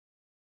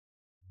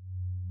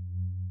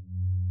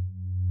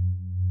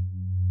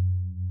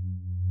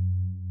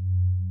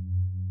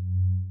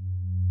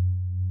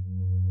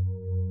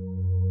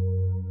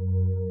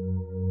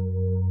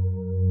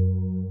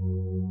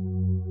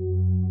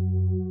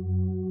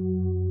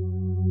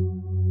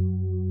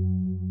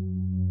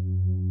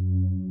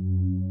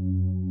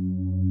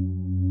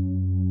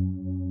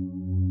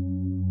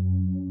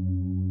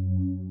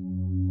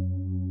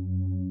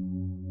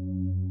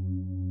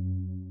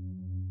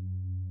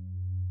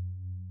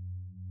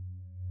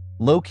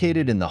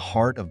Located in the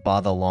heart of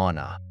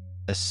Badalona,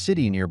 a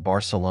city near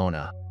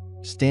Barcelona,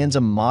 stands a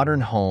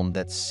modern home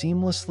that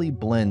seamlessly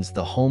blends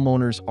the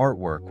homeowner's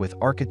artwork with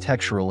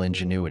architectural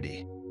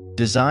ingenuity.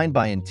 Designed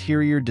by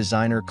interior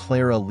designer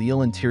Clara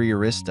Lleal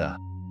Interiorista,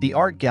 the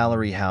art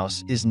gallery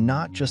house is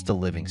not just a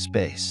living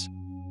space.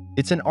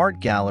 It's an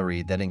art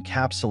gallery that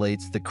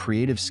encapsulates the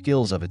creative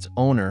skills of its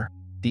owner,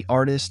 the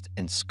artist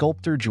and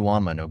sculptor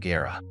Juanma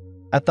Noguera.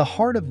 At the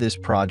heart of this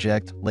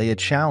project lay a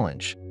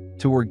challenge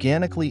to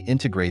organically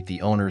integrate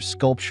the owner's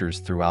sculptures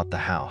throughout the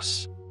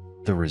house.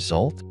 The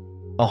result?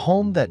 A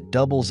home that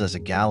doubles as a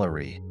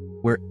gallery,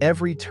 where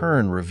every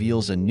turn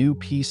reveals a new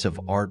piece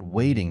of art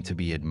waiting to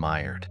be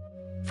admired.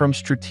 From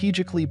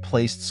strategically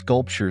placed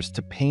sculptures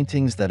to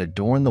paintings that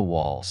adorn the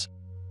walls,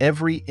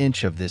 every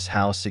inch of this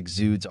house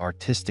exudes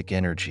artistic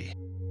energy.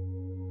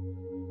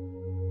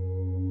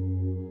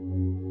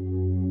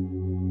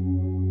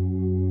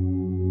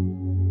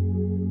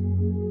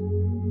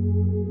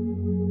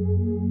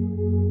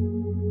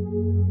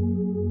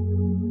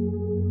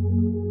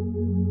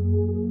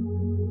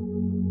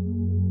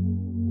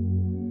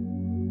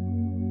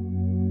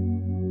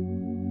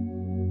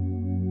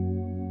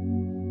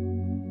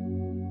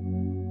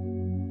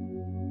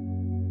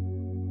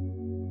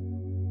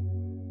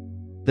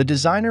 The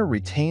designer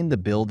retained the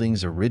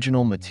building's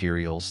original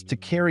materials to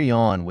carry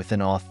on with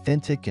an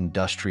authentic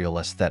industrial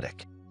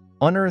aesthetic.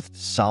 Unearthed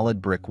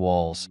solid brick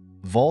walls,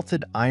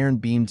 vaulted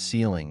iron-beamed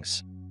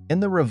ceilings,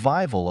 and the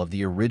revival of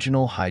the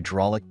original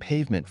hydraulic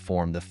pavement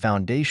form the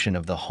foundation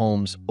of the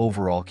home's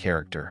overall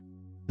character.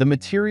 The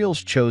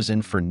materials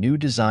chosen for new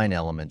design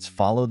elements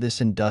follow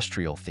this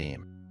industrial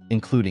theme,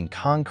 including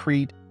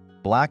concrete,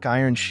 black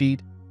iron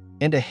sheet,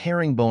 and a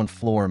herringbone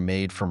floor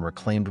made from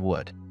reclaimed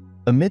wood.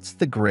 Amidst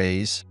the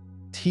grays,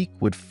 teak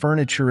wood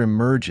furniture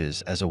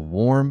emerges as a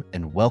warm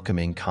and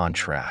welcoming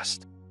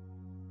contrast.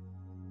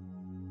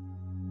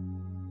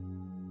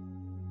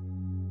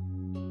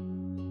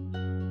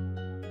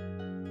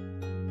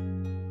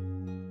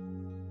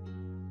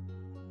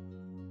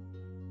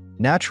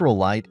 Natural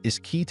light is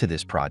key to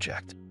this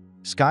project.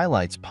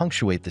 Skylights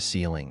punctuate the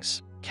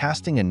ceilings,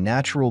 casting a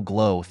natural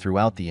glow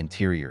throughout the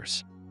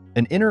interiors.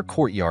 An inner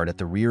courtyard at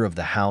the rear of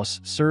the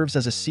house serves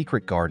as a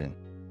secret garden,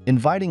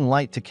 inviting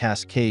light to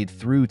cascade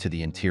through to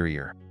the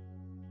interior.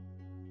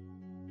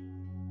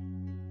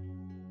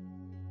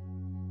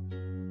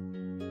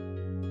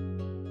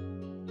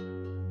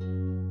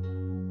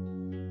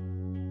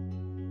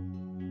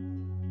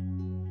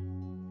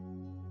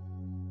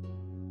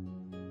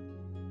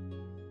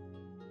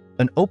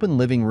 An open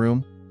living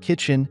room,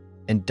 kitchen,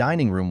 and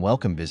dining room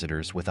welcome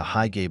visitors with a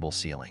high gable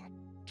ceiling.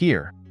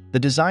 Here, the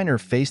designer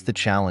faced the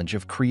challenge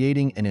of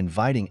creating an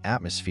inviting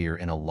atmosphere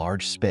in a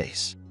large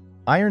space.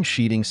 Iron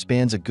sheeting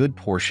spans a good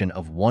portion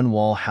of one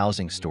wall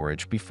housing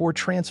storage before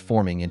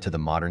transforming into the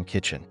modern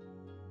kitchen.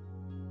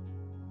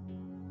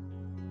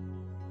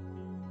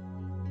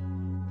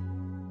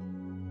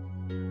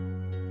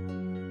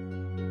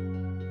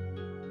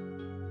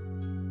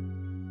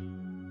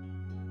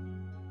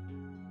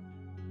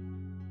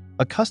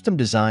 A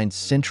custom-designed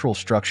central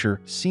structure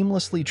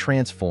seamlessly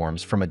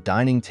transforms from a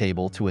dining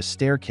table to a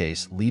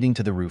staircase leading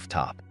to the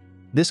rooftop.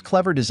 This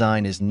clever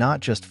design is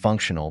not just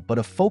functional but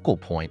a focal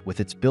point with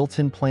its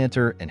built-in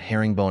planter and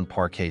herringbone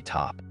parquet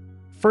top.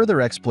 Further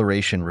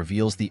exploration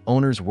reveals the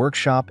owner's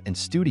workshop and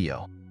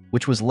studio,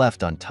 which was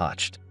left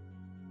untouched.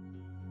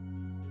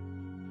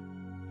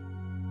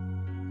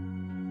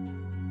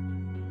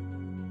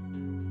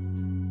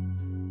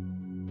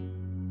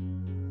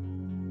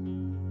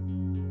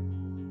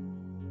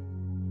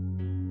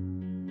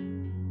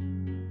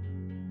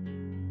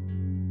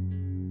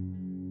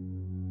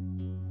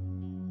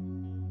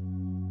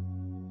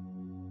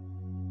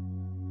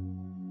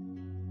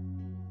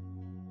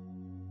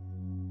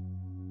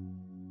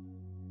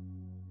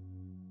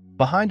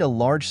 Behind a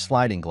large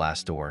sliding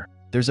glass door,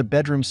 there's a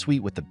bedroom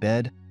suite with the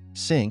bed,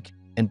 sink,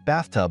 and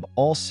bathtub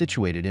all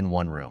situated in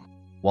one room,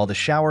 while the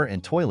shower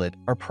and toilet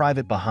are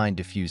private behind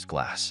diffused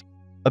glass.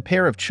 A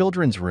pair of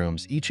children's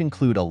rooms each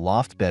include a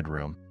loft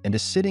bedroom and a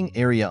sitting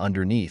area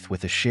underneath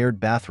with a shared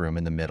bathroom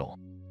in the middle.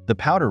 The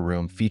powder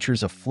room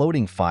features a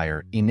floating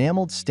fire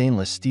enameled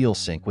stainless steel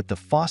sink with the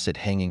faucet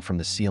hanging from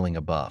the ceiling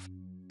above.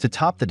 To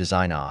top the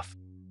design off,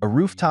 a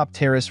rooftop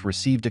terrace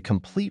received a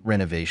complete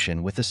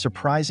renovation with a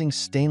surprising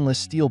stainless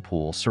steel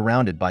pool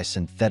surrounded by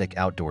synthetic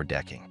outdoor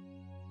decking.